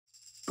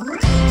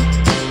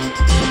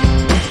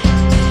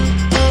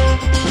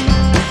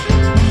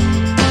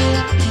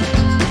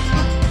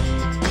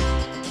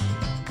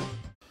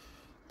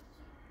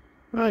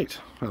Right,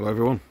 hello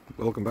everyone,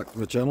 welcome back to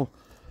the channel.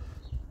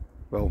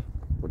 Well,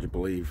 would you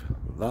believe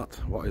that?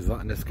 What is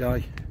that in the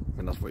sky? I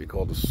mean, that's what you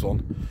call the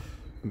sun.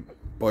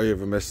 Boy, you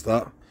ever missed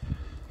that?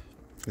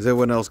 Is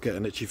everyone else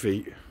getting itchy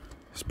feet?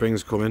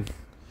 Spring's coming,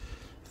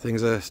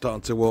 things are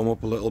starting to warm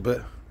up a little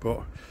bit,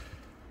 but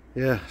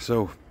yeah,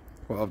 so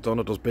what I've done,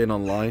 I've just been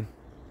online,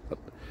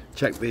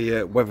 check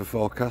the weather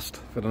forecast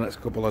for the next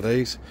couple of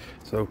days.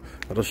 So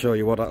I'll just show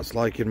you what that's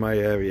like in my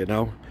area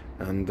now,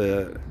 and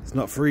it's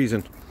not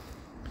freezing.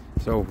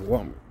 So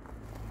what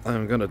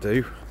I'm going to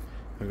do,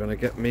 I'm going to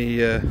get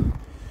me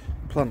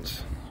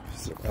plants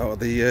out of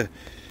the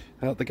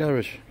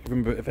garage, give them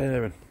a bit of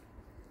airing.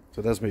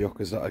 So there's my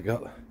yuccas that I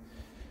got,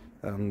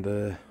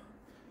 and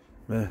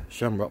my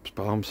shamrops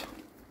palms.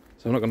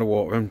 So I'm not going to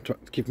water them, try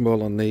to keep them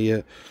all on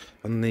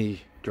the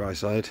dry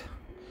side.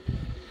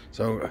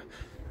 So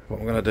what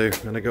I'm going to do,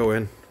 I'm going to go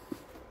in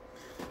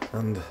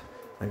and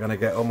I'm going to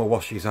get all my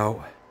washies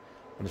out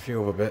and a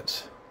few other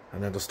bits,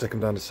 and then just stick them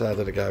down the side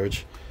of the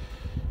garage.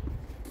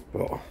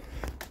 But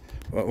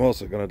what I'm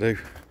also going to do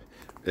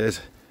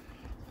is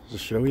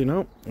just show you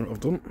now what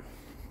I've done.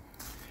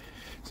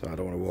 So I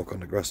don't want to walk on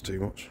the grass too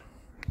much.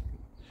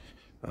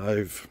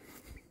 I've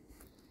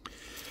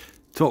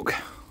took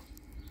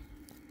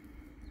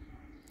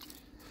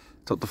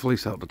the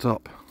fleece out the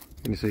top.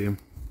 Can you see them?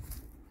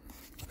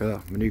 Look at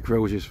that, my new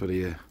croziers for the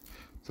year.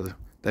 So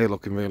they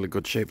look in really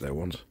good shape, their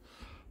ones.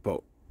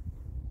 But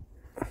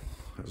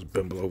there's a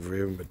bimble over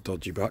here with a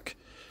dodgy back.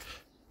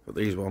 But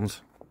these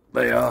ones,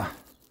 they are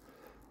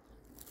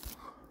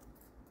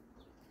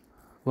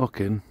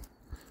looking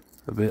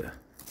a bit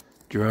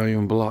dry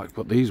and black,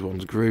 but these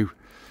ones grew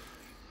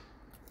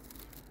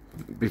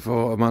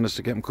before I managed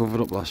to get them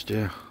covered up last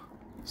year.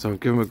 So I've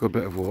given them a good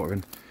bit of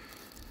watering.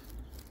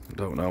 I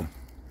don't know.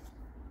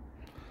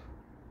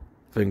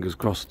 Fingers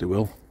crossed they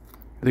will.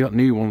 They got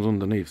new ones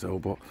underneath though,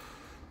 but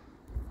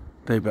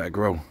they better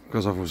grow,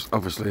 because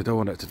obviously I don't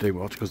want it to do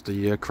much because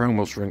the crown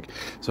will shrink.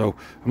 So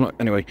I'm not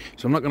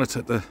going to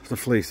take the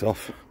fleece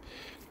off.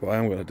 What I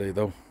am going to do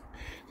though,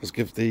 is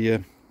give the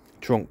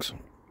trunks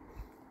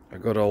a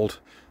good old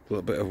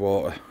little bit of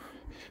water.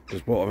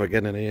 Just water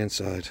again in the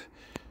inside.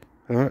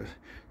 Alright,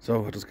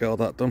 so I'll just get all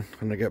that done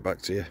and I'll get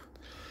back to you.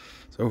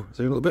 So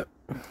see you in a little bit.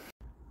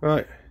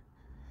 Right,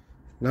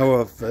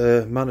 now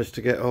I've managed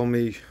to get all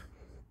my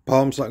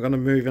palms that I'm going to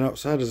be moving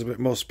outside. There's a bit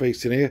more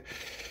space in here.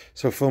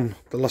 So from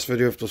the last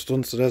video I've just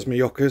done, so there's my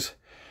yuccas.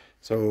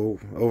 So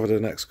over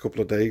the next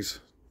couple of days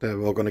they're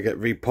all going to get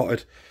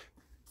repotted,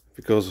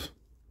 because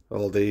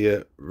all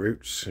the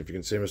roots, if you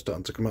can see them, are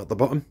starting to come out the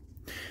bottom.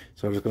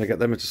 So I'm just going to get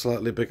them into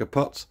slightly bigger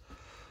pots.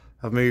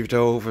 I've moved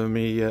over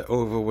me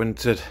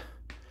overwintered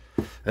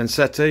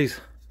ensetes,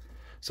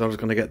 so I'm just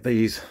going to get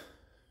these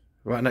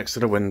right next to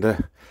the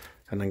window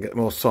and then get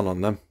more sun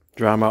on them,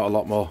 dry them out a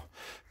lot more,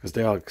 because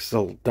they are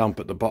still damp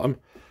at the bottom.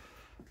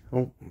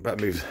 Oh,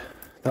 better move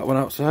that one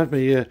outside.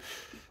 My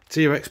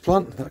T-Rex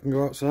plant, that can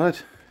go outside.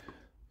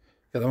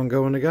 Get that one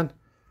going again.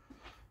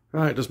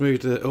 Right, just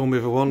moved all my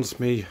other ones.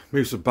 My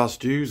Moose of Bass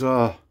Dews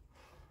are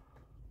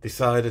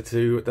decided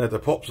to, the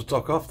pops are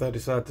took off, they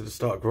decided to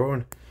start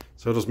growing.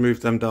 So I just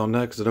moved them down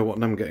there because I don't want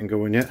them getting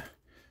going yet.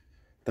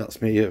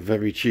 That's me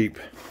very cheap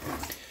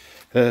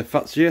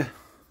Fatsia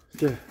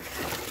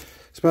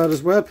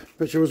spider's web,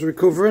 which I was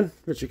recovering,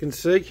 which you can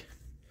see.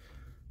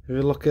 If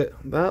you look at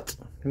that,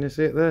 can you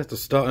see it there?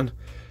 Just starting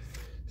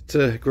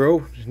to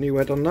grow, new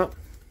head on that.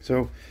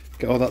 So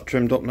get all that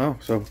trimmed up now.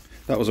 So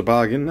that was a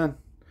bargain then.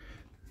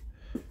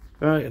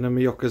 Right, and then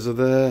my yuccas are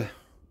there.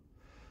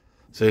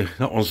 See,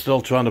 that one's still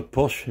trying to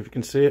push, if you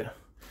can see it.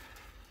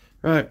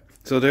 Right,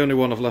 so the only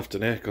one I've left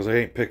in here, because I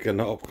ain't picking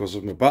that up because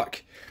of my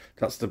back,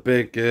 that's the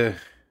big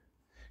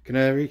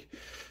canary,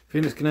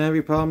 Phoenix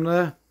canary palm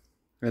there.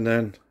 And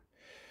then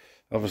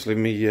obviously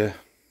me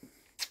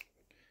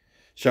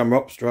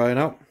shamrops drying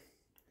out.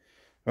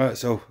 Right,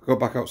 so go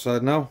back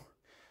outside now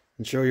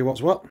and show you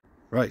what's what.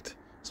 Right,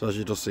 so as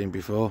you've just seen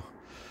before,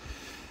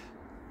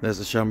 there's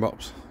the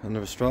shamrops and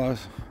the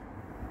stratas.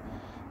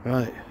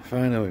 Right,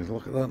 finally,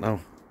 look at that now.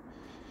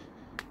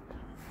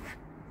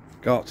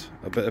 Got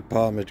a bit of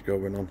palmage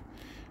going on.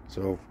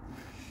 So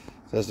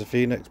there's the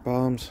Phoenix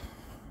palms,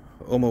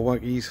 all my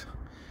waggies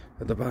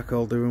at the back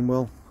all doing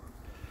well.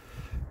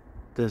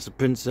 There's the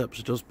Princeps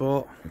I just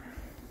bought,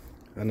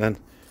 and then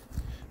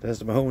there's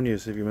the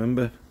Mahonias, if you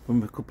remember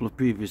from a couple of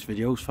previous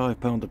videos,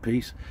 £5 a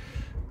piece.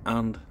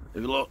 And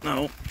if you look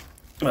now,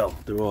 well,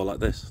 they were all like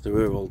this, they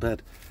were all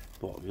dead,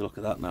 but if you look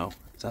at that now,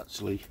 it's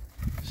actually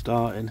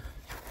starting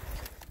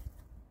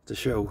to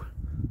show,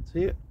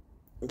 see it,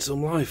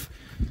 some life.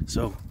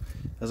 So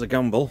as a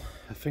gamble,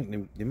 I think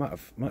they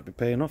might be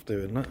paying off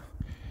doing that.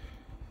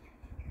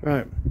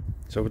 Right,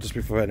 so just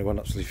before anyone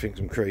actually thinks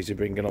I'm crazy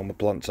bringing all my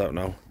plants out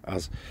now,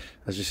 as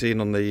you've seen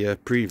on the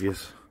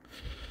previous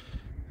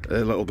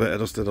little bit I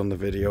just did on the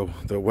video,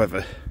 the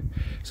weather.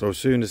 So as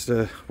soon as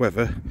the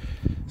weather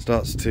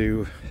starts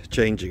to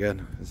change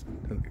again,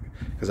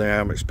 because I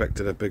am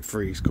expecting a big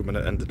freeze coming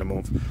at the end of the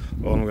month,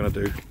 all I'm going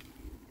to do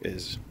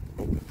is,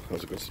 oh, that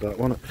was a good start,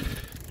 wasn't it?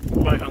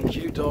 Right on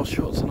cue, door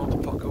shuts and all the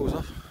pot goes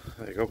off.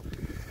 There you go.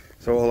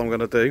 So all I'm going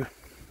to do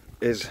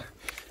is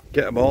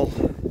get them all.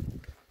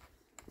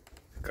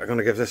 I'm going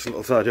to give this a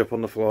little tidy up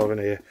on the floor in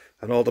here,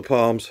 and all the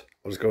palms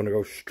are just going to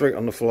go straight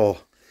on the floor.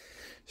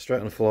 Straight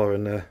on the floor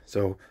in there.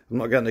 So I'm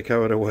not getting it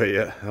carried away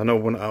yet. I know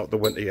we're not out of the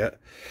winter yet.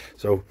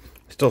 So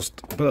it's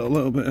just a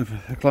little bit of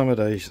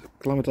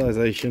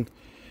acclimatization,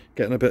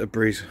 getting a bit of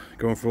breeze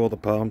going through all the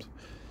palms,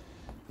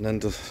 and then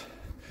just,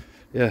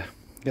 yeah,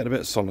 getting a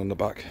bit of sun on the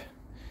back.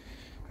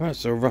 Right,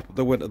 so wrap up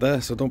the winter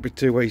there, so don't be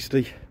too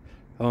hasty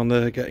on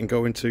getting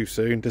going too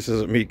soon. This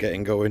isn't me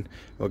getting going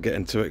or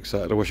getting too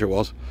excited. I wish it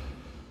was,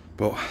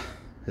 but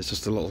it's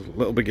just a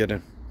little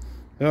beginning.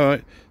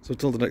 Alright, so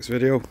till the next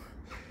video,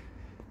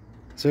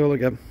 see you all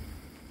again.